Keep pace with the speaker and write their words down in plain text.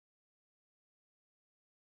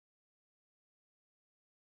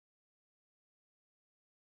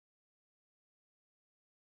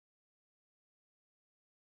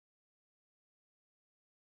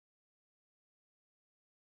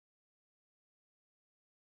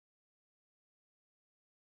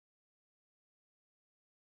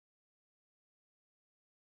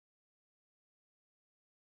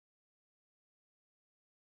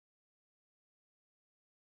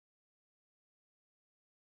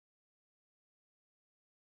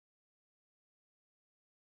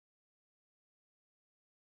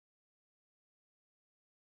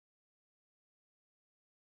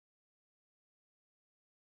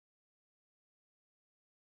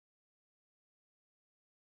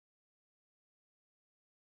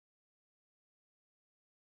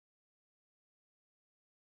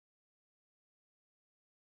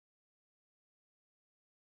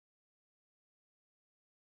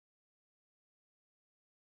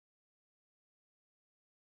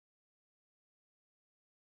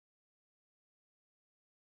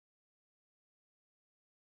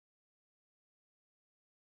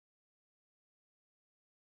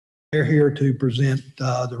They're here to present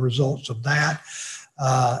the results of that.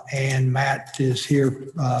 And Matt is here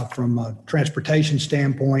from a transportation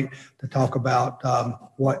standpoint to talk about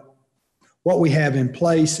what we have in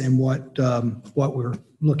place and what we're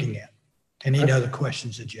looking at. Any other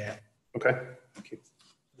questions that you have? Okay. Thank you.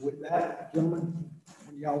 With that, gentlemen,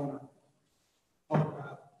 y'all want to talk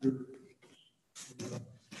about your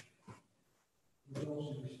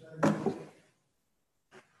results of your study?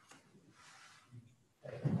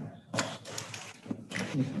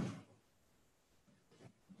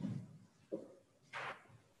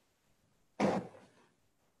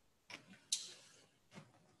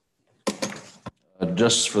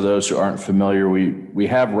 Just for those who aren't familiar, we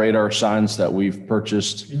have radar signs that we've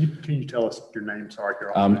purchased. Can you tell us your name? Sorry,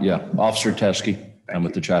 Yeah, Officer Teskey. I'm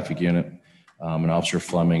with the traffic unit, and Officer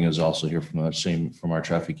Fleming is also here from our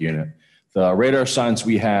traffic unit. The radar signs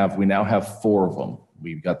we now have 4 of them.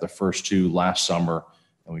 We got the first 2 last summer,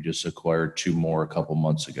 and we just acquired 2 more a couple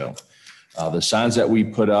months ago. The signs that we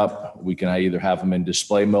put up, we can either have them in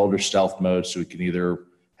display mode or stealth mode, so we can either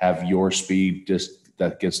have your speed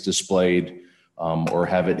that gets displayed or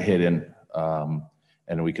have it hidden.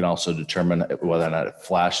 And we can also determine whether or not it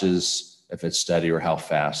flashes, if it's steady, or how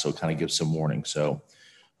fast. So it kind of gives some warning. So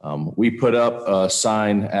we put up a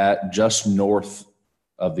sign at just north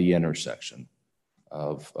of the intersection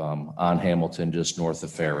of on Hamilton, just north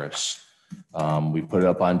of Ferris. We put it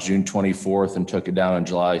up on June 24th and took it down on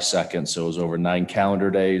July 2nd. So it was over 9 calendar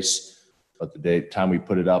days. But the time we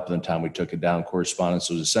put it up and the time we took it down corresponded.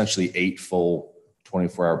 So it was essentially 8 full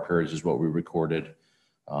 24-hour periods is what we recorded.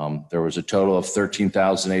 There was a total of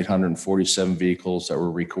 13,847 vehicles that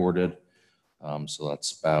were recorded. So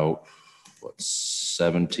that's about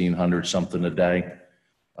 1,700 something a day,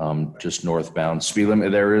 just northbound. Speed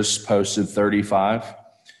limit there is posted 35.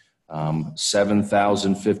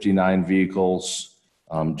 7,059 vehicles.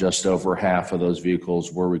 Just over half of those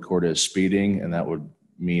vehicles were recorded as speeding, and that would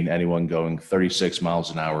mean anyone going 36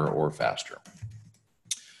 miles an hour or faster.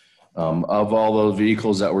 Of all those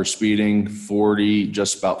vehicles that were speeding,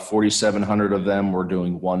 just about 4,700 of them were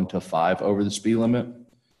doing 1 to 5 over the speed limit.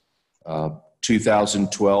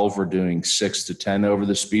 2012 were doing 6 to 10 over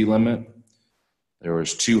the speed limit. There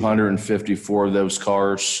was 254 of those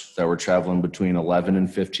cars that were traveling between 11 and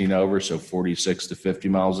 15 over, so 46 to 50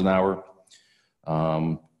 miles an hour.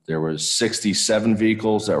 There was 67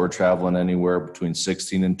 vehicles that were traveling anywhere between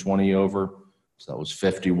 16 and 20 over, so that was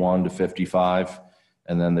 51 to 55.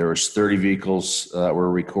 And then there was 30 vehicles that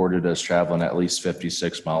were recorded as traveling at least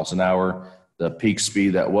 56 miles an hour. The peak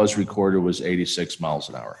speed that was recorded was 86 miles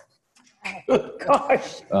an hour. Oh,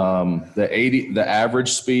 gosh. The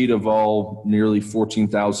average speed of all nearly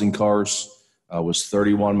 14,000 cars was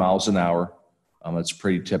 31 miles an hour. It's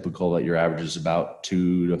pretty typical that your average is about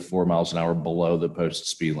 2 to 4 miles an hour below the posted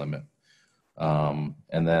speed limit. And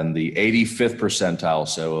then the 85th percentile,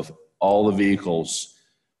 so of all the vehicles,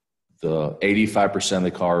 the 85% of the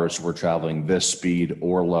cars were traveling this speed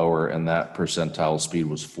or lower, and that percentile speed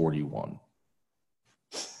was 41.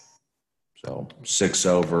 So 6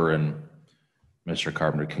 over, and Mr.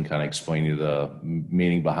 Carpenter can kind of explain you the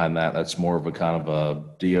meaning behind that. That's more of a kind of a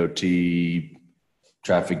DOT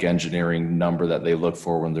traffic engineering number that they look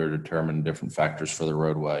for when they're determining different factors for the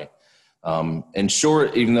roadway. In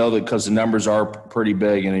short, even though because the numbers are pretty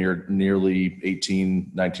big and you're nearly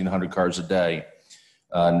 1,900 cars a day,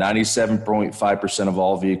 97.5% of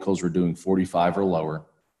all vehicles were doing 45 or lower.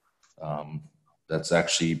 That's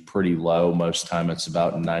actually pretty low. Most time it's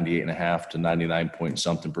about 98.5 to 99 point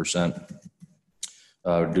something percent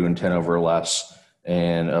doing 10 over or less.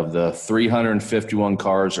 And of the 351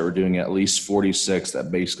 cars that were doing at least 46,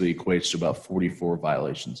 that basically equates to about 44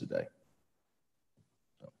 violations a day.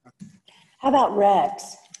 How about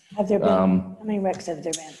wrecks? Have there been, how many wrecks have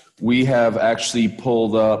there been? We have actually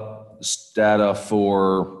pulled up data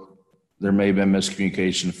for, there may have been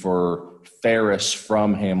miscommunication for Ferris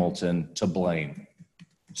from Hamilton to Blaine.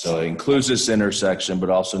 So it includes this intersection, but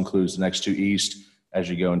also includes the next 2 east as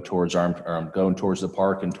you're going towards going towards the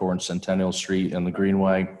park and towards Centennial Street and the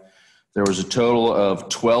Greenway. There was a total of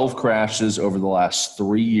 12 crashes over the last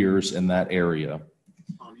 3 years in that area.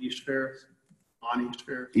 On East Ferris? On East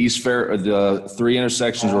Ferris? East Ferris, the 3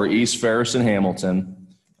 intersections were East Ferris and Hamilton.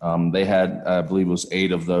 They had, I believe it was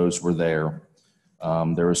 8 of those were there.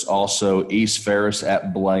 There was also East Ferris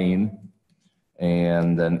at Blaine,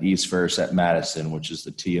 and then East Ferris at Madison, which is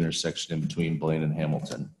the T intersection in between Blaine and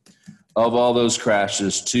Hamilton. Of all those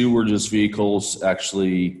crashes, 2 were just vehicles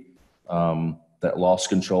actually that lost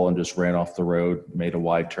control and just ran off the road, made a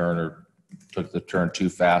wide turn or took the turn too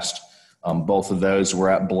fast. Both of those were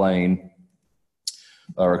at Blaine.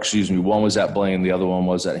 or excuse me, one was at Blaine, the other one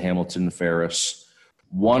was at Hamilton and Ferris.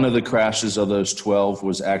 One of the crashes of those 12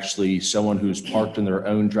 was actually someone who's parked in their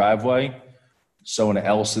own driveway. Someone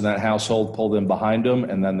else in that household pulled in behind them,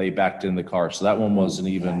 and then they backed in the car. So that one wasn't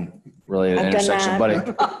even really an I've done intersection,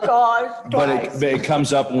 that. but it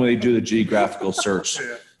comes up when they do the geographical search.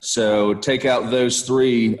 So take out those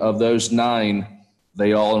 3 of those 9,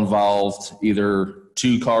 they all involved either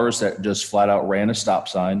 2 cars that just flat out ran a stop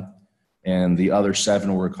sign, and the other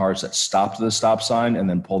 7 were cars that stopped at the stop sign and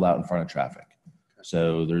then pulled out in front of traffic.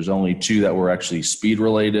 So there's only 2 that were actually speed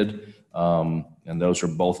related, and those were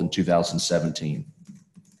both in 2017.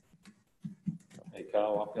 Hey,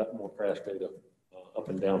 Kyle, I've got more crash data up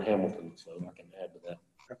and down Hamilton, so I can add to that.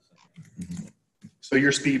 So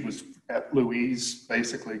your speed was at Louise,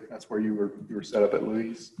 basically? That's where you were set up at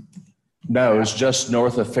Louise? No, it was just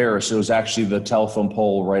north of Ferris. It was actually the telephone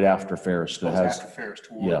pole right after Ferris. It was after Ferris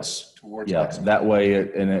towards Yeah, Lexington. that way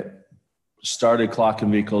it started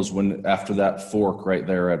clocking vehicles when after that fork right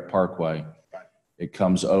there at Parkway. Right. It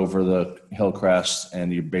comes over the hill crest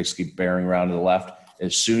and you're basically bearing around to the left.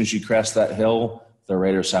 As soon as you crest that hill, the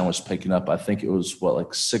radar sign was picking up. I think it was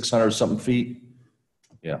like 600 something feet.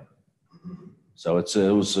 Yeah. So it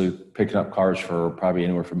was picking up cars for probably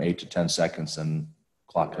anywhere from 8 to 10 seconds and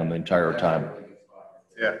clocking them the entire time.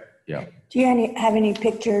 Yeah. Yeah. Do you have any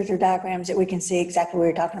pictures or diagrams that we can see exactly what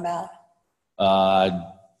you're talking about?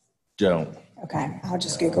 Don't. Okay, I'll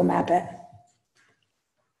just Google map it.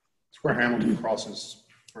 It's where Hamilton crosses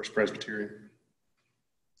First Presbyterian.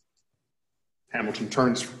 Hamilton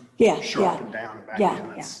turns sharp and down and back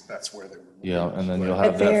in. That's where they were. Yeah, and then you'll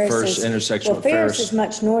have But that Ferris first is- intersection Well, with Ferris Ferris. is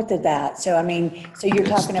much north of that, so I mean, so you're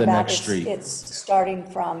talking the about next street. it's starting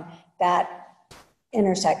from that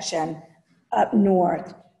intersection up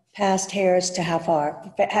north, past Harris to how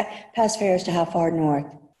far? Past Ferris to how far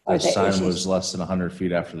north? The Are the sign issues? was less than 100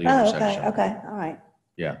 feet after the Oh, intersection. okay, all right.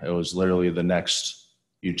 Yeah, it was literally the next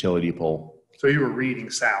utility pole. So you were reading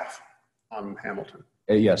south on Hamilton.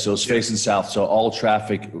 Yeah, so it's facing south. So all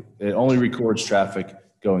traffic, it only records traffic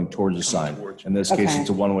going towards the sign. In this case, Okay. it's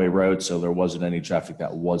a one-way road, so there wasn't any traffic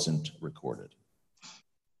that wasn't recorded.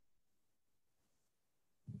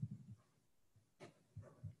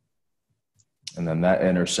 And then that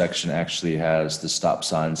intersection actually has the stop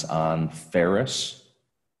signs on Ferris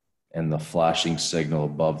and the flashing signal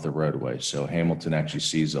above the roadway. So Hamilton actually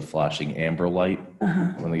sees a flashing amber light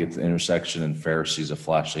when they get to the intersection, and Ferris sees a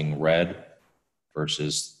flashing red,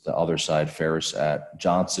 versus the other side, Ferris at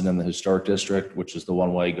Johnson in the historic district, which is the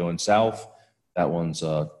one way going south. That one's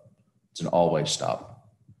it's an all-way stop.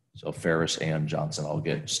 So Ferris and Johnson all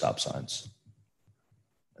get stop signs.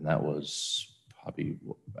 And that was probably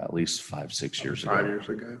at least 5-6 years ago. 5 years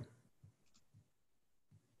ago.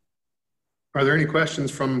 Are there any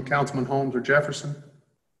questions from Councilman Holmes or Jefferson?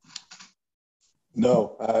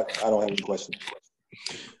 No, I don't have any questions.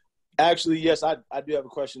 Actually, yes, I do have a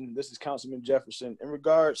question. This is Councilman Jefferson. In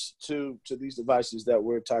regards to these devices that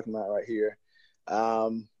we're talking about right here,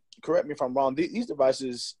 correct me if I'm wrong, these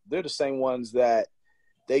devices, they're the same ones that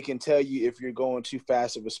they can tell you if you're going too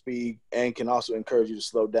fast of a speed and can also encourage you to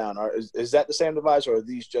slow down. Is that the same device, or are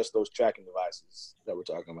these just those tracking devices that we're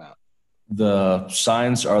talking about? The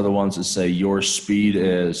signs are the ones that say your speed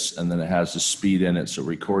is, and then it has the speed in it. So it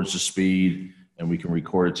records the speed, and we can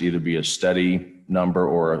record it to either be a steady number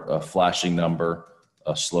or a flashing number,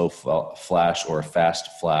 a slow flash or a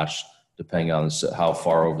fast flash, depending on how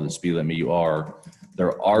far over the speed limit you are.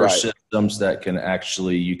 There are systems that can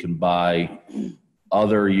actually, you can buy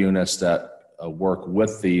other units that work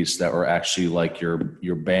with these that are actually like your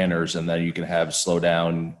banners, and then you can have slow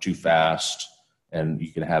down, too fast, and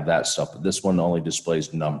you can have that stuff. But this one only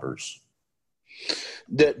displays numbers.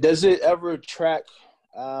 Does it ever track,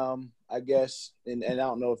 I guess, and I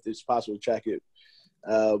don't know if it's possible to track it,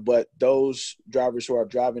 but those drivers who are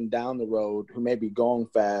driving down the road who may be going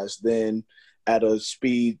fast, then at a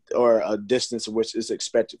speed or a distance in which is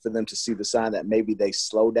expected for them to see the sign, that maybe they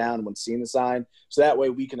slow down when seeing the sign. So that way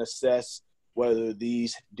we can assess whether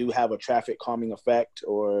these do have a traffic calming effect,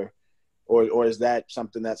 or is that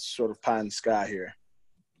something that's sort of pie in the sky here?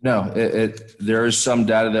 No, there is some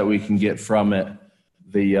data that we can get from it.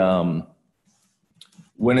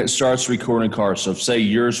 When it starts recording cars, so if say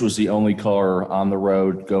yours was the only car on the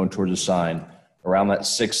road going towards the sign, around that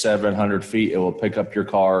 600-700 feet, it will pick up your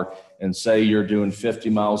car and say you're doing 50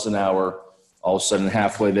 miles an hour. All of a sudden,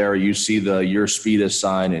 halfway there, you see your speed is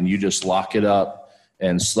sign, and you just lock it up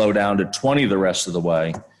and slow down to 20 the rest of the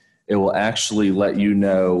way. It will actually let you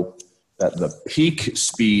know that the peak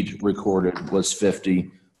speed recorded was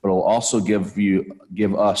 50, but it'll also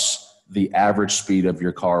give us the average speed of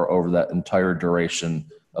your car over that entire duration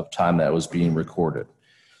of time that was being recorded.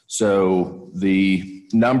 So the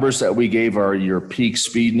numbers that we gave are your peak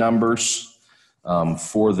speed numbers.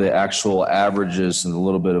 For the actual averages, and a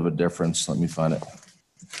little bit of a difference. Let me find it.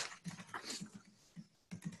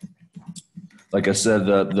 Like I said,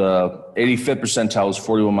 the 85th percentile was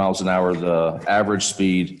 41 miles an hour. The average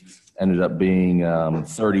speed ended up being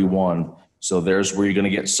 31. So there's where you're going to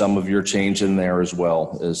get some of your change in there as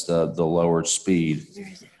well, is the lowered speed.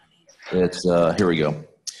 It's here we go.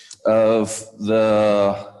 Of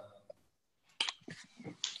the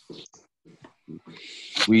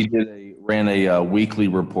We ran a weekly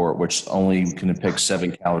report, which only can depict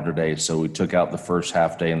 7 calendar days. So we took out the first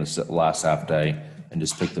half day and the last half day and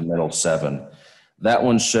just picked the middle 7. That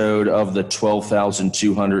one showed of the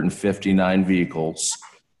 12,259 vehicles,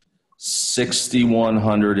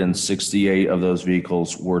 6,168 of those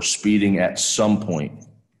vehicles were speeding at some point.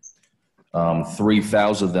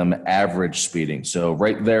 3,000 of them average speeding. So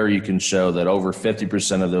right there you can show that over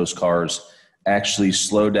 50% of those cars actually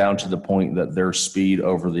slow down to the point that their speed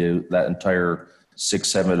over that entire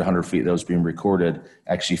 600-700 feet that was being recorded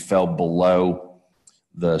actually fell below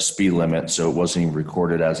the speed limit, so it wasn't even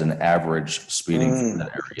recorded as an average speeding in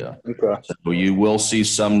that area. Okay. So you will see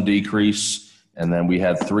some decrease, and then we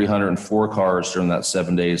had 304 cars during that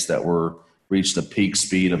 7 days that reached a peak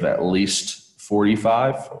speed of at least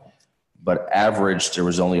 45, but average there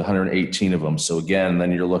was only 118 of them. So again,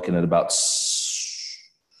 then you're looking at about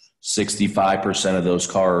 65% of those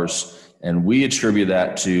cars, and we attribute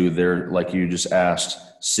that to their, like you just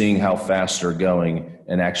asked, seeing how fast they're going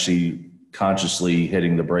and actually consciously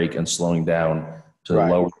hitting the brake and slowing down to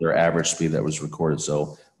lower their average speed that was recorded.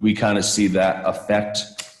 So we kind of see that effect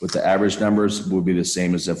with the average numbers would be the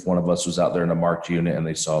same as if one of us was out there in a marked unit and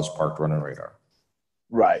they saw us parked running radar.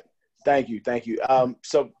 Right. Thank you.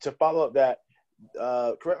 So to follow up that,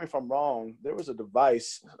 correct me if I'm wrong, there was a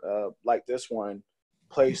device like this one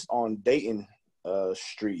placed on Dayton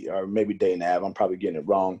Street, or maybe Dayton Ave. I'm probably getting it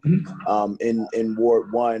wrong. In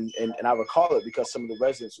Ward 1, and I recall it because some of the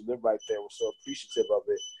residents who live right there were so appreciative of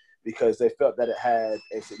it because they felt that it had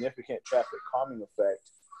a significant traffic calming effect.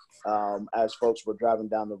 As folks were driving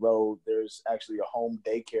down the road, there's actually a home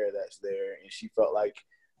daycare that's there, and she felt like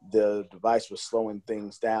the device was slowing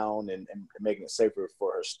things down and making it safer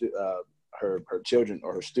for her children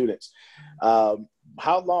or her students.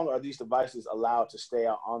 How long are these devices allowed to stay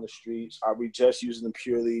out on the streets? Are we just using them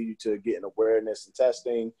purely to get an awareness and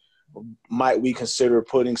testing? Might we consider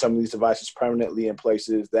putting some of these devices permanently in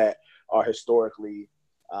places that are historically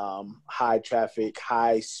high traffic,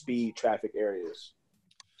 high speed traffic areas?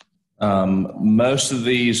 Most of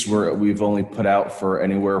these we've only put out for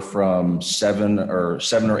anywhere from 7 or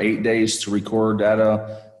 8 days to record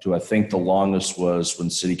data to, I think the longest was when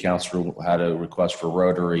City Council had a request for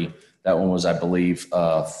rotary. That one was, I believe,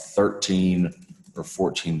 13 or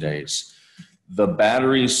 14 days. The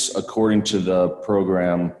batteries, according to the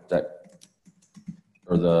program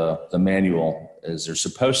or the manual, is they're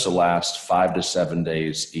supposed to last 5 to 7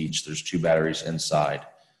 days each. There's 2 batteries inside.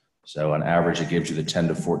 So on average, it gives you the 10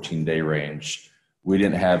 to 14 day range. We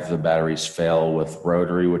didn't have the batteries fail with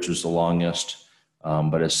rotary, which was the longest.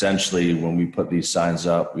 But essentially, when we put these signs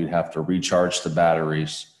up, we'd have to recharge the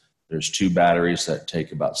batteries. There's 2 batteries that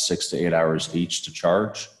take about 6 to 8 hours each to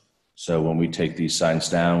charge. So when we take these signs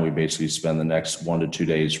down, we basically spend the next 1 to 2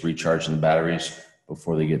 days recharging the batteries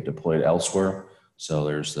before they get deployed elsewhere. So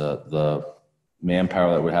there's the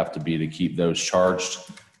manpower that would have to be to keep those charged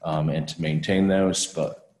and to maintain those.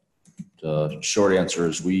 But the short answer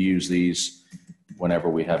is we use these whenever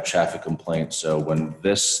we have traffic complaints. So when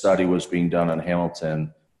this study was being done on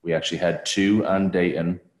Hamilton, we actually had 2 on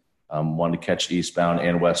Dayton, one to catch eastbound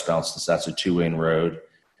and westbound since that's a 2-lane road.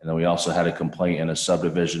 And then we also had a complaint in a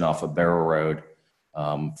subdivision off of Barrow Road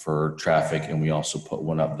for traffic, and we also put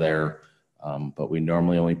one up there. But we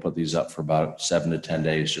normally only put these up for about 7 to 10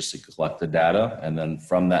 days just to collect the data. And then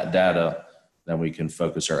from that data, then we can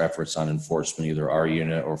focus our efforts on enforcement, either our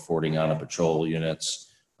unit or forwarding on to patrol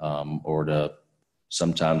units, or to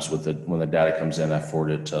sometimes when the data comes in, I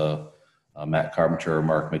forward it to Matt Carpenter or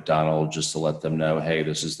Mark McDonald just to let them know, hey,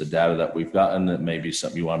 this is the data that we've gotten. It may be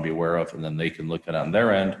something you want to be aware of. And then they can look at it on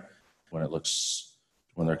their end when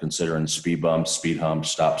they're considering speed bumps, speed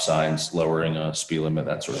humps, stop signs, lowering a speed limit,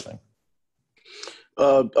 that sort of thing.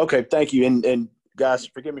 Okay, thank you. And guys,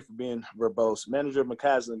 forgive me for being verbose. Manager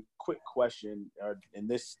McCaslin, quick question, and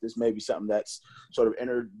this may be something that's sort of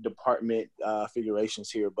interdepartment figurations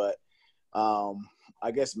here, but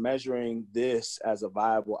I guess, measuring this as a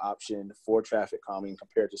viable option for traffic calming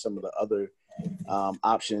compared to some of the other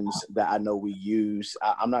options that I know we use.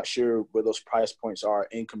 I'm not sure where those price points are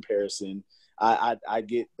in comparison. I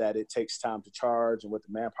get that it takes time to charge and what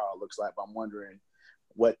the manpower looks like, but I'm wondering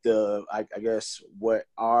what what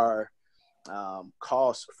our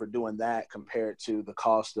costs for doing that compared to the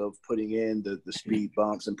cost of putting in the speed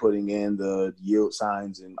bumps and putting in the yield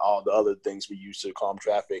signs and all the other things we use to calm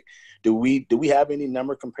traffic. Do we have any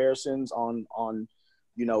number comparisons on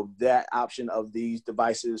that option of these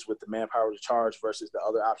devices with the manpower to charge versus the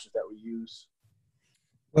other options that we use?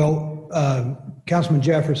 Well, Councilman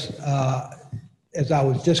Jeffers, as I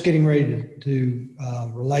was just getting ready to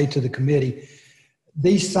relay to the committee,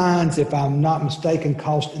 these signs, if I'm not mistaken,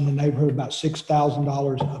 cost in the neighborhood about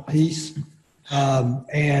 $6,000 a piece.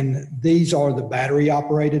 And these are the battery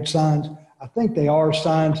operated signs. I think they are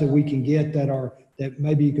signs that we can get that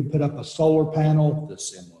maybe you could put up a solar panel. The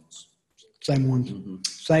same ones. Same ones. Mm-hmm.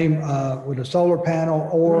 Same with a solar panel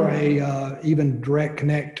or even direct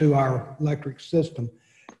connect to our electric system.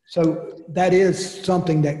 So that is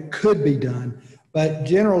something that could be done. But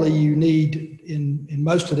generally you need, in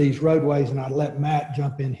most of these roadways, and I'll let Matt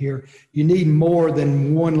jump in here, you need more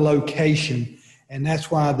than one location. And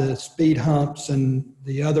that's why the speed humps and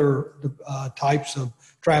the other types of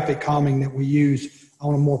traffic calming that we use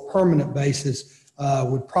on a more permanent basis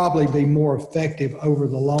would probably be more effective over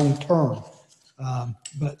the long term.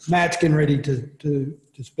 But Matt's getting ready to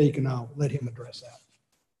speak, and I'll let him address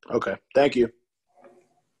that. Okay, thank you.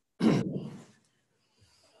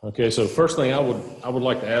 Okay, so first thing I would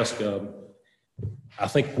like to ask, I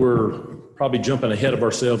think we're probably jumping ahead of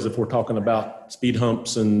ourselves if we're talking about speed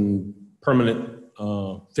humps and permanent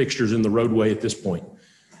fixtures in the roadway at this point.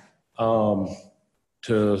 To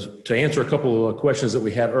answer a couple of questions that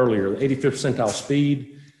we had earlier, the 85th percentile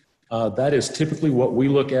speed, that is typically what we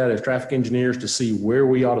look at as traffic engineers to see where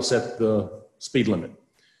we ought to set the speed limit.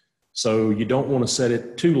 So you don't want to set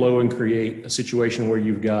it too low and create a situation where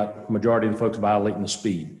you've got a majority of the folks violating the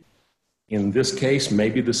speed. In this case,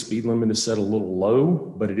 maybe the speed limit is set a little low,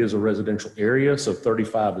 but it is a residential area, so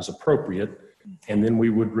 35 is appropriate. And then we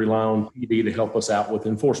would rely on PD to help us out with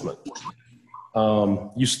enforcement.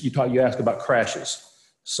 You asked about crashes.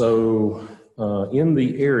 So in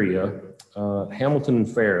the area, Hamilton and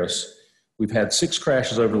Ferris, we've had 6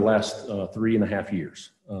 crashes over the last 3.5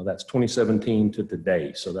 years. That's 2017 to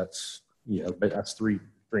today. So that's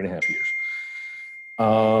 3.5 years.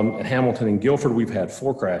 At Hamilton and Guilford, we've had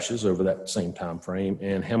 4 crashes over that same time frame.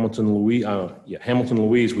 And Hamilton,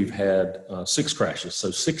 Louise, we've had 6 crashes. So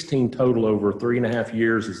 16 total over 3.5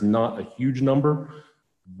 years is not a huge number,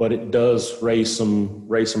 but it does raise some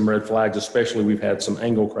red flags, especially we've had some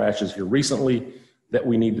angle crashes here recently that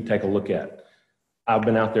we need to take a look at. I've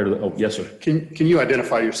been out there. Oh, yes, sir. Can you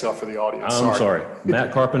identify yourself for the audience? I'm sorry.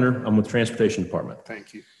 Matt Carpenter. I'm with the Transportation Department.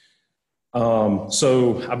 Thank you.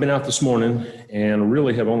 So I've been out this morning and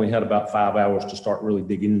really have only had about 5 hours to start really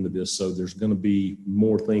digging into this. So there's going to be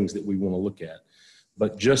more things that we want to look at.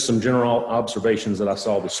 But just some general observations that I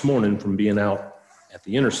saw this morning from being out at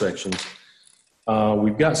the intersections.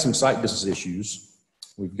 We've got some sight distance issues.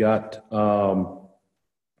 We've got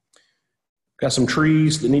some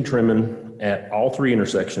trees that need trimming at all 3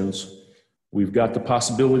 intersections. We've got the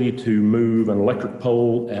possibility to move an electric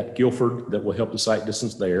pole at Guilford that will help the sight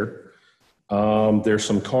distance there. There's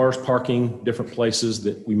some cars parking different places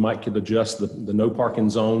that we might could adjust the no parking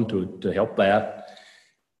zone to help that.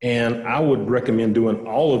 And I would recommend doing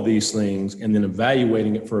all of these things and then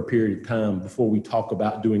evaluating it for a period of time before we talk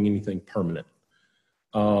about doing anything permanent.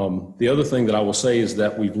 The other thing that I will say is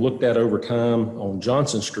that we've looked at over time on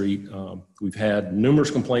Johnson Street. We've had numerous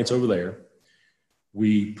complaints over there.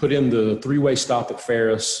 We put in the 3-way stop at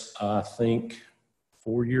Ferris, I think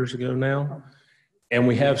 4 years ago now, and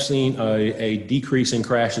we have seen a decrease in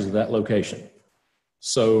crashes at that location.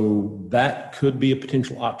 So that could be a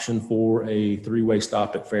potential option for a 3-way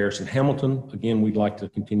stop at Ferris and Hamilton. Again, we'd like to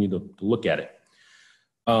continue to look at it.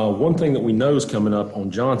 One thing that we know is coming up on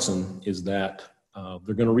Johnson is that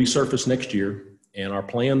they're going to resurface next year, and our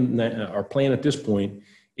plan at this point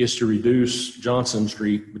is to reduce Johnson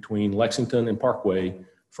Street between Lexington and Parkway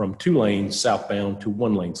from 2 lanes southbound to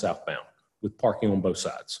 1 lane southbound with parking on both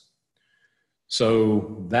sides.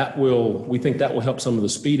 So we think that will help some of the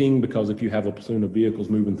speeding, because if you have a platoon of vehicles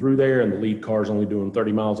moving through there and the lead car is only doing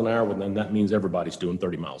 30 miles an hour, well, then that means everybody's doing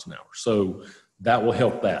 30 miles an hour. So that will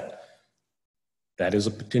help that. That is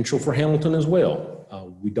a potential for Hamilton as well.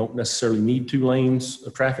 We don't necessarily need 2 lanes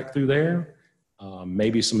of traffic through there.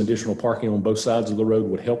 Maybe some additional parking on both sides of the road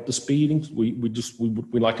would help the speeding.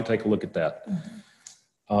 We'd like to take a look at that.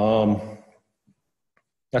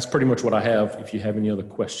 That's pretty much what I have. If you have any other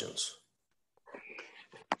questions.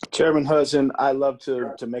 Chairman Hudson, I'd love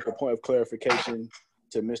to make a point of clarification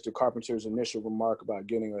to Mr. Carpenter's initial remark about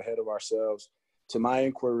getting ahead of ourselves. To my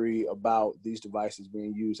inquiry about these devices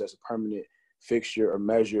being used as a permanent fixture or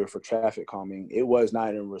measure for traffic calming, it was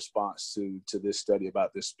not in response to this study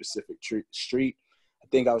about this specific street. I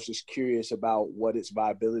think I was just curious about what its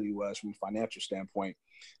viability was from a financial standpoint,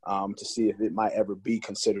 to see if it might ever be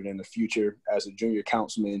considered in the future. As a junior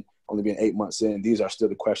councilman, only being 8 months in, these are still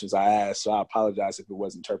the questions I asked. So I apologize if it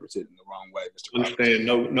was interpreted in the wrong way, Mr. Understand,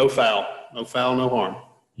 no foul, no harm.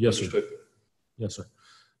 Yes, sir. Understood. Yes, sir.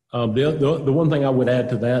 The one thing I would add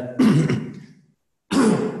to that,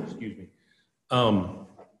 excuse me,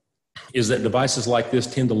 is that devices like this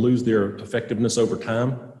tend to lose their effectiveness over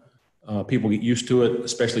time. People get used to it,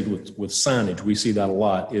 especially with signage. We see that a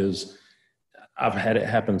lot. I've had it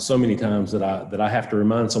happen so many times that I have to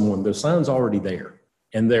remind someone the sign's already there.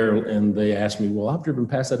 And they ask me, well, I've driven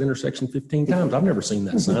past that intersection 15 times. I've never seen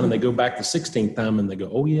that sign. And they go back the 16th time and they go,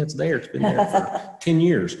 oh yeah, it's there. It's been there for 10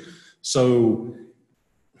 years. So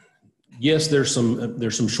yes, there's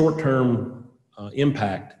some short-term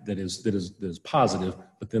impact that is positive,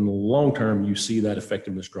 but then the long-term, you see that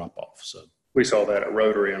effectiveness drop off. So We saw that at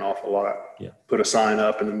Rotary an awful lot. Yeah. Put a sign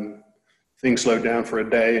up and then things slowed down for a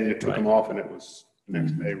day and you took them off and it was the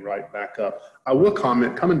next day right back up. I will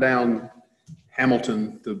comment, coming down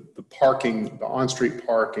Hamilton, the parking, the on-street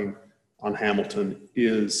parking on Hamilton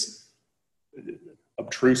is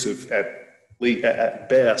obtrusive at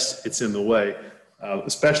best. It's in the way,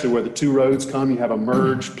 especially where the two roads come. You have a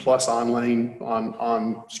merge plus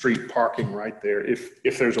on street parking right there.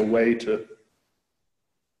 If there's a way to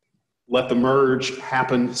let the merge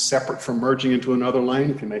happen separate from merging into another lane,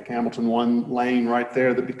 if you make Hamilton one lane right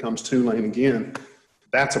there, that becomes two lane again.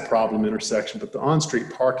 That's a problem intersection. But the on-street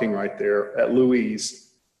parking right there at Louise.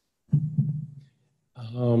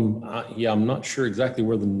 I'm not sure exactly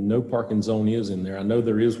where the no parking zone is in there. I know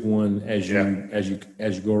there is one as you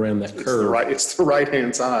go around that curve. It's the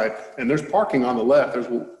right-hand side, and there's parking on the left. There's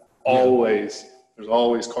always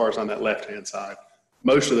cars on that left-hand side.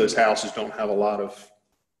 Most of those houses don't have a lot of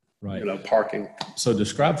parking. So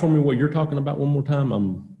describe for me what you're talking about one more time.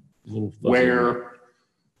 I'm a little fuzzy.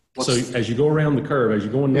 So as you go around the curve, as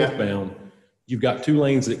you're going northbound, you've got two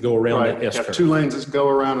lanes that go around that S curve. You have two lanes that go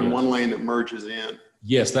around and one lane that merges in.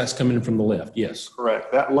 Yes, that's coming in from the left. Yes.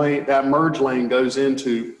 Correct. That merge lane goes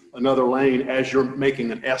into another lane as you're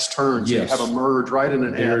making an S turn. So you have a merge right in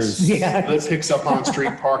an S that picks up on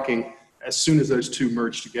street parking as soon as those two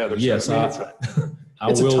merge together. Yes, so I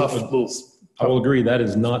will agree that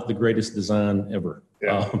is not the greatest design ever.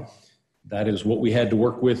 Yeah. That is what we had to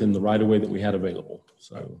work with in the right of way that we had available.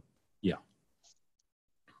 So, yeah.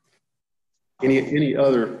 Any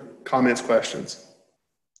other comments, questions?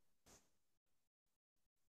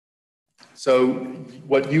 So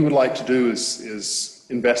what you would like to do is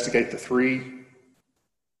investigate the three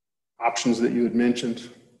options that you had mentioned.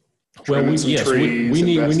 Well, we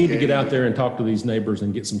need to get out there and talk to these neighbors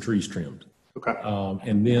and get some trees trimmed. Okay.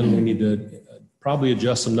 And then we need to probably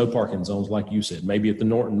adjust some no parking zones, like you said, maybe at the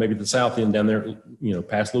north and maybe at the south end down there,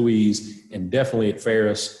 past Louise, and definitely at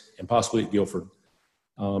Ferris and possibly at Guilford.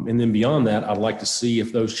 And then beyond that, I'd like to see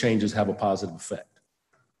if those changes have a positive effect.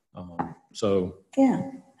 Yeah,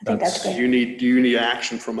 I think that's good. Do you need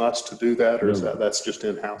action from us to do that, or is that's just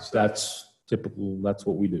in-house? That's typical. That's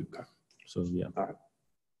what we do. Okay. So, yeah. All right.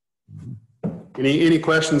 Any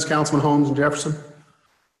questions, Councilman Holmes and Jefferson?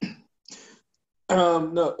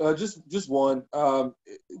 No, just one. The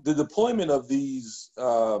deployment of these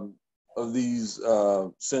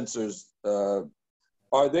sensors,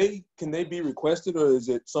 can they be requested, or is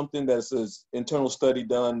it something that's an internal study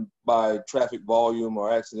done by traffic volume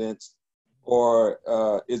or accidents, or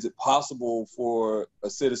is it possible for a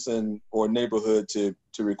citizen or neighborhood to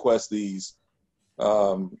request these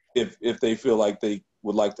if they feel like they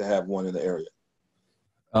would like to have one in the area?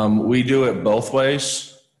 We do it both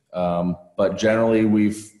ways. But generally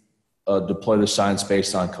we've deployed the signs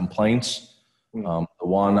based on complaints. The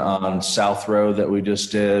one on South Road that we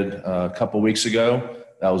just did a couple weeks ago,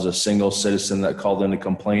 that was a single citizen that called in to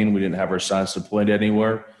complain. We didn't have our signs deployed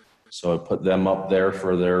anywhere. So I put them up there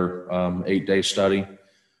for their 8-day study.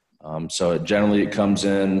 So it comes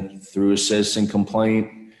in through a citizen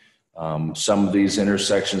complaint. Some of these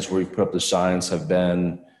intersections where we've put up the signs have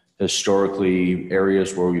been historically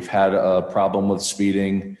areas where we've had a problem with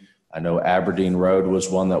speeding. I know Aberdeen Road was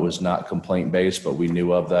one that was not complaint based, but we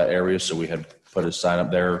knew of that area. So we had put a sign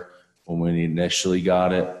up there when we initially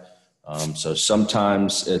got it. So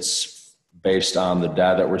sometimes it's based on the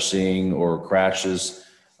data that we're seeing or crashes.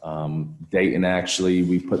 Dayton, actually,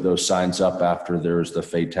 we put those signs up after there was the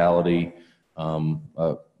fatality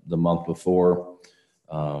the month before.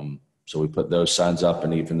 So we put those signs up,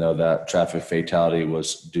 and even though that traffic fatality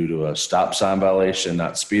was due to a stop sign violation,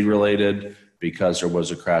 not speed related, because there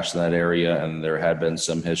was a crash in that area and there had been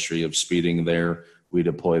some history of speeding there, we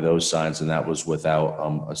deploy those signs, and that was without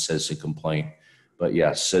a citizen complaint. But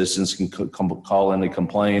yes, citizens can call in and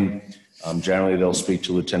complain. Generally, they'll speak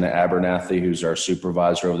to Lieutenant Abernathy, who's our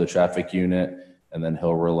supervisor over the traffic unit, and then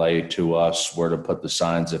he'll relay to us where to put the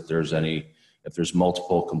signs. If there's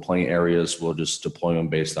multiple complaint areas, we'll just deploy them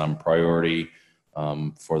based on priority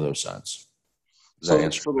for those signs. Does that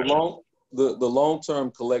answer your question? The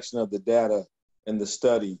long-term collection of the data and the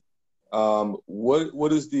study,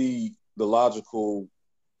 what is the logical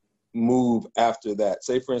move after that?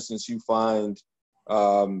 Say, for instance, you find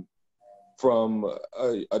from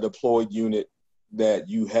a deployed unit that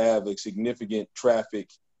you have a significant traffic,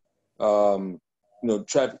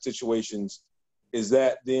 traffic situations. Is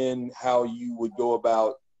that then how you would go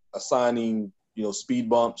about assigning, speed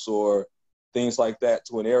bumps or things like that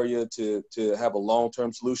to an area to have a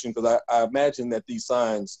long-term solution? Because I imagine that these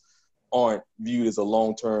signs aren't viewed as a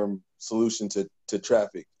long-term solution to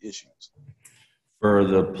traffic issues. For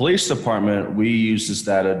the police department, we use this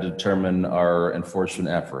data to determine our enforcement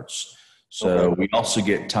efforts. So we also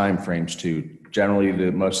get time frames too.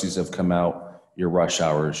 Generally, most of these have come out your rush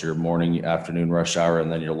hours, your morning, afternoon rush hour,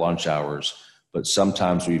 and then your lunch hours. But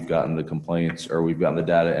sometimes we've gotten the complaints or we've gotten the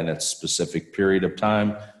data in a specific period of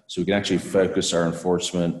time. So we can actually focus our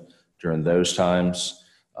enforcement during those times.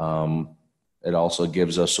 It also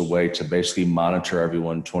gives us a way to basically monitor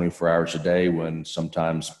everyone 24 hours a day, when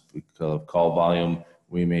sometimes because of call volume,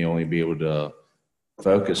 we may only be able to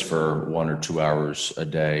focus for 1 or 2 hours a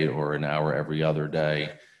day or an hour every other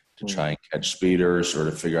day to try and catch speeders or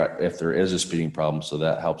to figure out if there is a speeding problem. So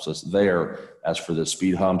that helps us there. As for the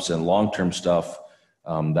speed humps and long-term stuff,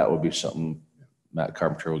 that would be something Matt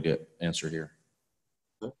Carpenter will get answered here.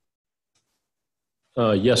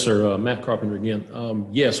 Yes, sir. Matt Carpenter again.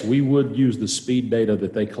 Yes, we would use the speed data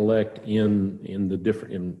that they collect in the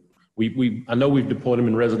different. I know we've deployed them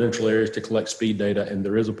in residential areas to collect speed data, and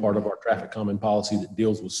there is a part of our traffic calming policy that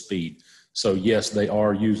deals with speed. So yes, they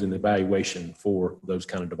are using evaluation for those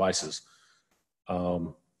kind of devices.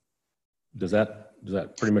 Does that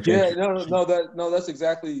pretty much? Yeah, no. That's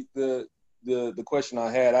exactly the question I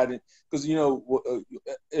had. I didn't, because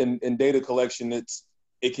in data collection,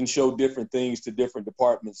 it can show different things to different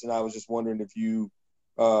departments, and I was just wondering if you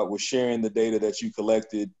were sharing the data that you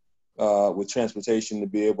collected with transportation to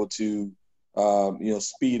be able to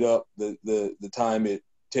speed up the time it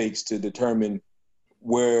takes to determine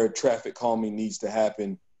where traffic calming needs to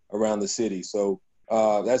happen around the city. So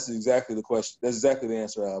that's exactly the question. That's exactly the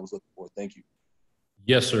answer I was looking for. Thank you.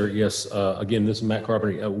 Yes, sir. Yes. Again, this is Matt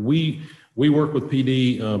Carpenter. We work with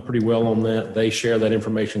PD pretty well on that. They share that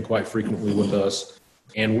information quite frequently with us.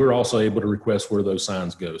 And we're also able to request where those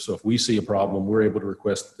signs go. So if we see a problem, we're able to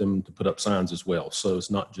request them to put up signs as well. So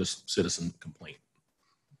it's not just citizen complaint.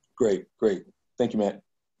 Great. Thank you, Matt.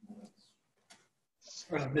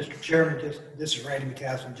 Mr. Chairman, this is Randy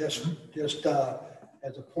McCaslin. Just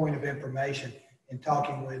as a point of information, in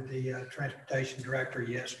talking with the transportation director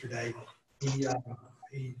yesterday, he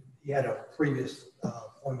had a previous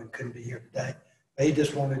appointment, couldn't be here today. But he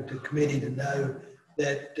just wanted the committee to know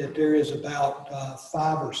that there is about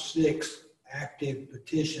 5 or 6 active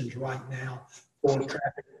petitions right now for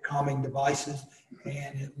traffic calming devices,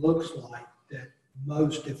 and it looks like that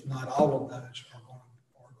most, if not all of those, are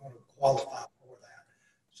going to qualify for that.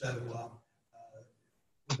 So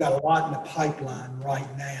we've got a lot in the pipeline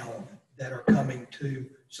right now that are coming to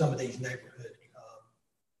some of these neighborhoods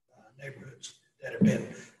that have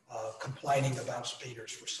been complaining about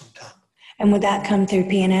speeders for some time. And would that come through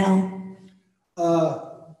P&L?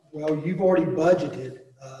 Well, you've already budgeted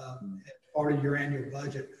as part of your annual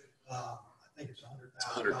budget. I think it's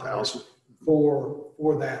 $100,000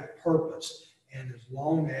 for that purpose. And as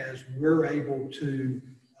long as we're able to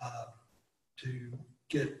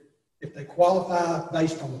get, if they qualify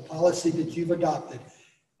based on the policy that you've adopted,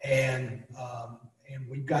 and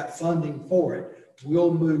we've got funding for it,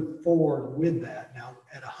 we'll move forward with that. Now,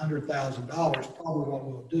 at $100,000, probably what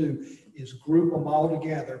we'll do is group them all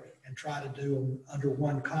together and try to do them under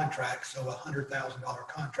one contract. So a $100,000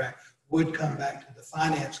 contract would come back to the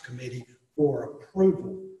finance committee for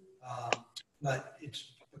approval. But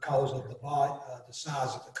it's because of the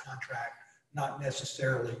size of the contract, not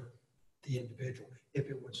necessarily the individual. If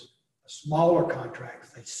it was a smaller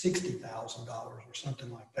contract, say $60,000 or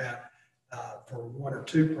something like that, for 1 or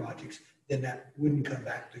 2 projects, then that wouldn't come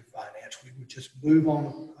back through finance. We would just move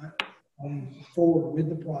on forward with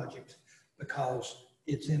the project because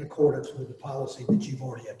it's in accordance with the policy that you've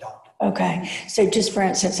already adopted. Okay, so just for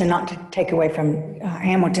instance, and not to take away from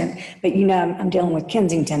Hamilton, but you know, I'm dealing with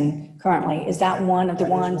Kensington currently. Is that one of the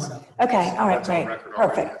ones? One of them. Okay, all right, That's on great, record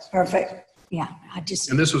already, perfect, yes. perfect. Yeah, I just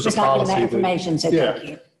And this was a just not given policy that that- information, so thank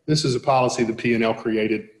you. This is a policy the P&L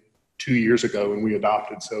created 2 years ago and we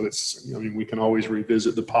adopted. So it's, I mean, we can always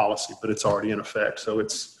revisit the policy, but it's already in effect. So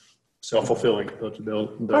it's self-fulfilling. They'll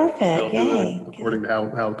Perfect, do yay. it according to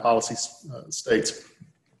how the policy states.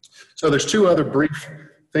 So there's two other brief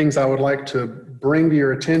things I would like to bring to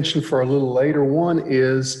your attention for a little later. One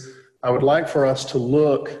is I would like for us to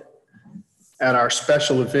look at our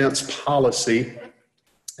special events policy.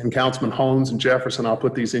 And Councilman Holmes and Jefferson, I'll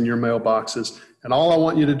put these in your mailboxes. And all I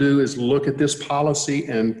want you to do is look at this policy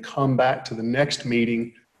and come back to the next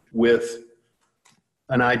meeting with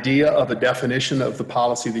an idea of a definition of the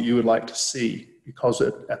policy that you would like to see. Because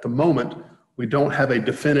at the moment, we don't have a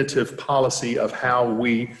definitive policy of how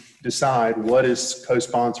we decide what is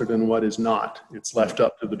co-sponsored and what is not. It's left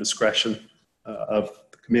up to the discretion of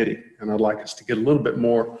the committee. And I'd like us to get a little bit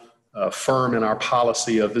more firm in our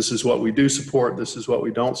policy of this is what we do support, this is what we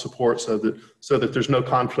don't support, so that there's no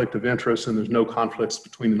conflict of interest and there's no conflicts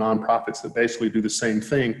between the nonprofits that basically do the same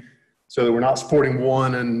thing, so that we're not supporting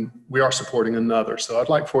one and we are supporting another. So I'd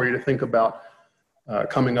like for you to think about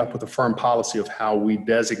coming up with a firm policy of how we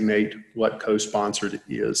designate what co-sponsored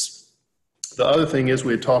is. The other thing is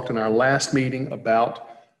we had talked in our last meeting about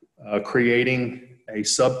creating a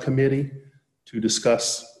subcommittee to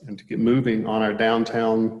discuss and to get moving on our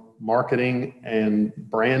downtown marketing and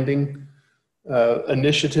branding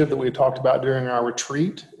initiative that we talked about during our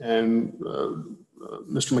retreat. And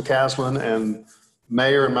Mr. McCaslin and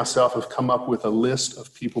Mayor and myself have come up with a list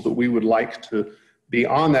of people that we would like to be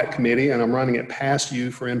on that committee. And I'm running it past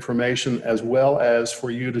you for information, as well as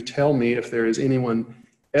for you to tell me if there is anyone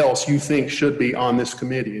else you think should be on this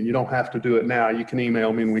committee. And you don't have to do it now. You can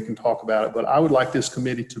email me and we can talk about it. But I would like this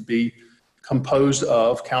committee to be composed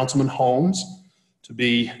of Councilman Holmes to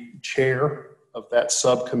be chair of that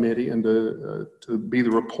subcommittee and to be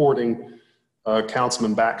the reporting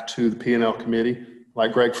councilman back to the P&L committee,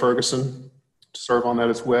 like Greg Ferguson, to serve on that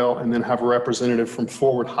as well, and then have a representative from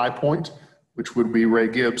Forward High Point, which would be Ray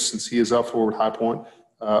Gibbs, since he is up Forward High Point,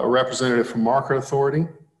 a representative from Market Authority,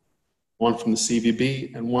 one from the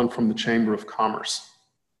CVB, and one from the Chamber of Commerce.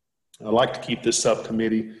 I'd like to keep this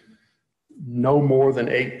subcommittee no more than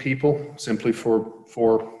 8 people, simply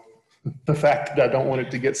for the fact that I don't want it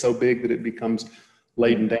to get so big that it becomes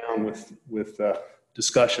laden down with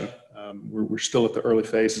discussion. We're still at the early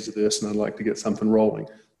phases of this, and I'd like to get something rolling.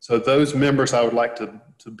 So those members I would like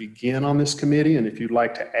to begin on this committee, and if you'd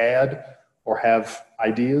like to add or have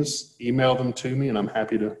ideas, email them to me, and I'm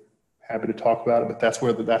happy to talk about it. But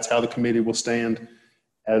that's how the committee will stand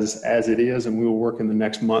as it is, and we will work in the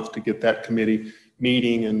next month to get that committee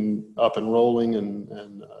meeting and up and rolling,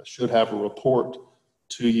 and should have a report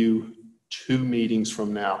to you 2 meetings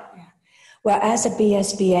from now. Yeah. Well, as a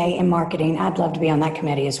BSBA in marketing, I'd love to be on that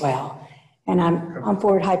committee as well. And I'm on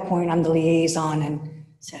Forward High Point, I'm the liaison, and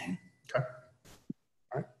so. Okay.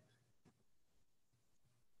 All right.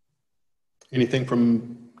 Anything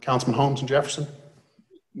from Councilman Holmes and Jefferson?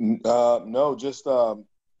 No, just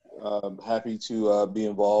happy to be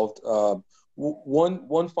involved.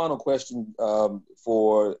 One final question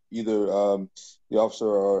for either the officer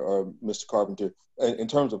or Mr. Carpenter. In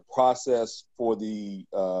terms of process for the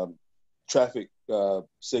traffic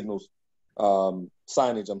signals,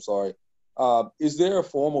 signage, I'm sorry, is there a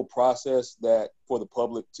formal process that for the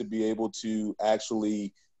public to be able to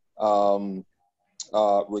actually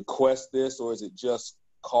request this, or is it just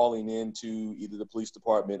calling into either the police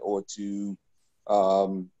department or to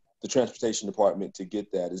the transportation department to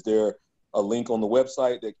get that? Is there a link on the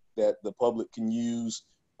website that the public can use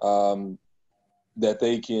that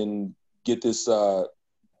they can get this,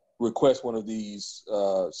 request one of these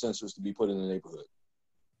sensors to be put in the neighborhood?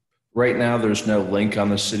 Right now, there's no link on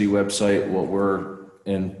the city website. What we're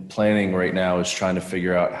in planning right now is trying to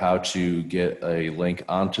figure out how to get a link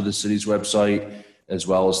onto the city's website, as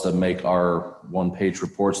well as to make our one-page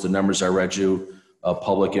reports, the numbers I read you,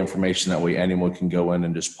 public information. That way anyone can go in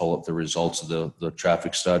and just pull up the results of the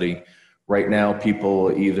traffic study. Right now,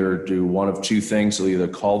 people either do one of 2 things. They'll either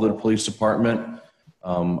call the police department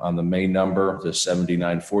on the main number, the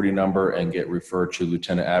 7940 number, and get referred to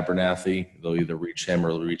Lieutenant Abernathy. They'll either reach him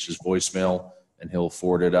or reach his voicemail, and he'll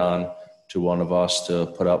forward it on to one of us to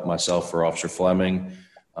put up, myself or Officer Fleming.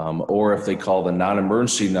 Or if they call the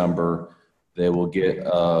non-emergency number, they will get,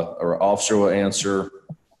 or officer will answer,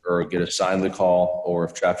 or or get assigned the call, or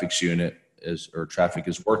if traffic's unit or traffic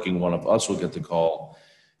is working, one of us will get the call.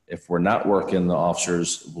 If we're not working, the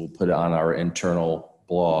officers will put it on our internal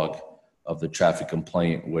blog of the traffic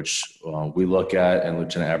complaint, which we look at and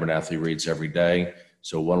Lieutenant Abernathy reads every day.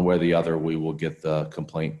 So one way or the other, we will get the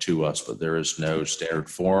complaint to us, but there is no standard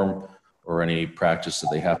form or any practice that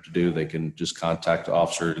they have to do. They can just contact the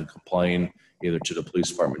officer and complain either to the police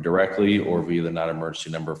department directly or via the non-emergency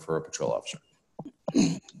number for a patrol officer.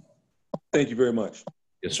 Thank you very much.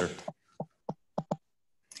 Yes, sir.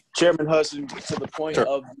 Chairman Hudson, to the point Sure.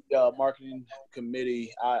 of the marketing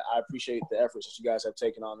committee, I appreciate the efforts that you guys have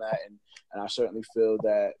taken on that, and I certainly feel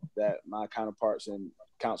that my counterparts and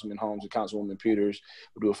Councilman Holmes and Councilwoman Peters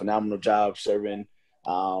will do a phenomenal job serving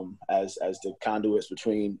as the conduits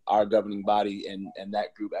between our governing body and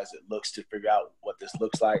that group as it looks to figure out what this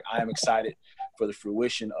looks like. I am excited for the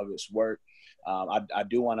fruition of its work. I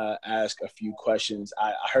do want to ask a few questions.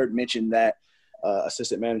 I heard mention that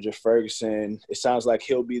Assistant Manager Ferguson, it sounds like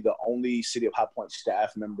he'll be the only City of High Point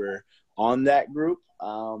staff member on that group.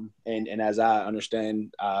 And as I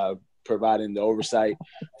understand, providing the oversight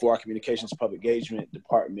for our communications public engagement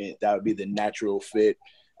department, that would be the natural fit.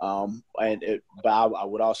 But I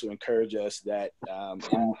would also encourage us that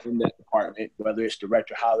in that department, whether it's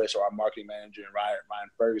Director Hollis or our marketing manager and Ryan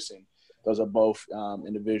Ferguson, those are both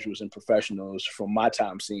individuals and professionals from my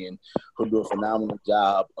time seeing who do a phenomenal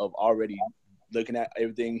job of already looking at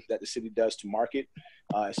everything that the city does to market.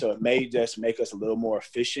 So it may just make us a little more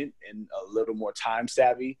efficient and a little more time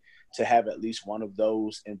savvy to have at least one of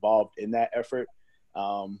those involved in that effort.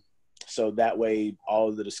 So that way, all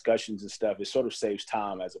of the discussions and stuff, it sort of saves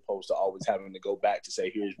time as opposed to always having to go back to say,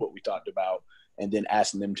 here's what we talked about, and then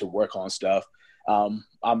asking them to work on stuff. I'm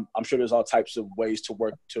sure there's all types of ways to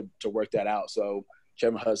work that out. So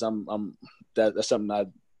Chairman Hutz, that's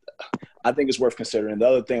something I think is worth considering. The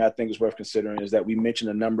other thing I think is worth considering is that we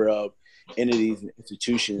mentioned a number of entities and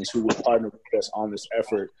institutions who would partner with us on this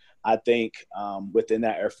effort. I think within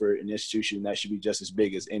that effort, an institution that should be just as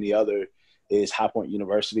big as any other is High Point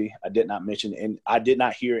University. I did not mention, and I did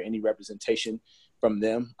not hear any representation from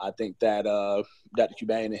them. I think that Dr.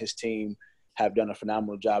 Cuban and his team have done a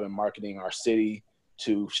phenomenal job in marketing our city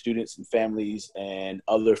to students and families and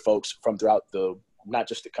other folks from throughout not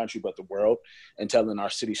just the country, but the world, and telling our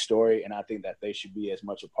city story. And I think that they should be as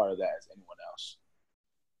much a part of that as anyone else.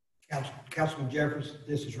 Councilman Jefferson,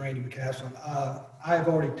 this is Randy McCaslin. I have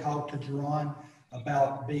already talked to Jerron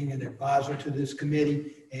about being an advisor to this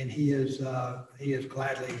committee, and he has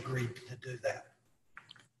gladly agreed to do that.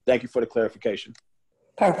 Thank you for the clarification.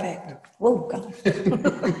 Perfect. Whoa, God.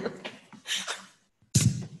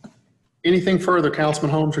 Anything further,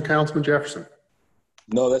 Councilman Holmes or Councilman Jefferson?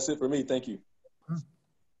 No, that's it for me. Thank you.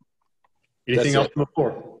 Anything else on the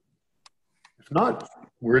floor? If not,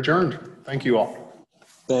 we're adjourned. Thank you all.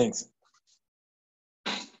 Thanks.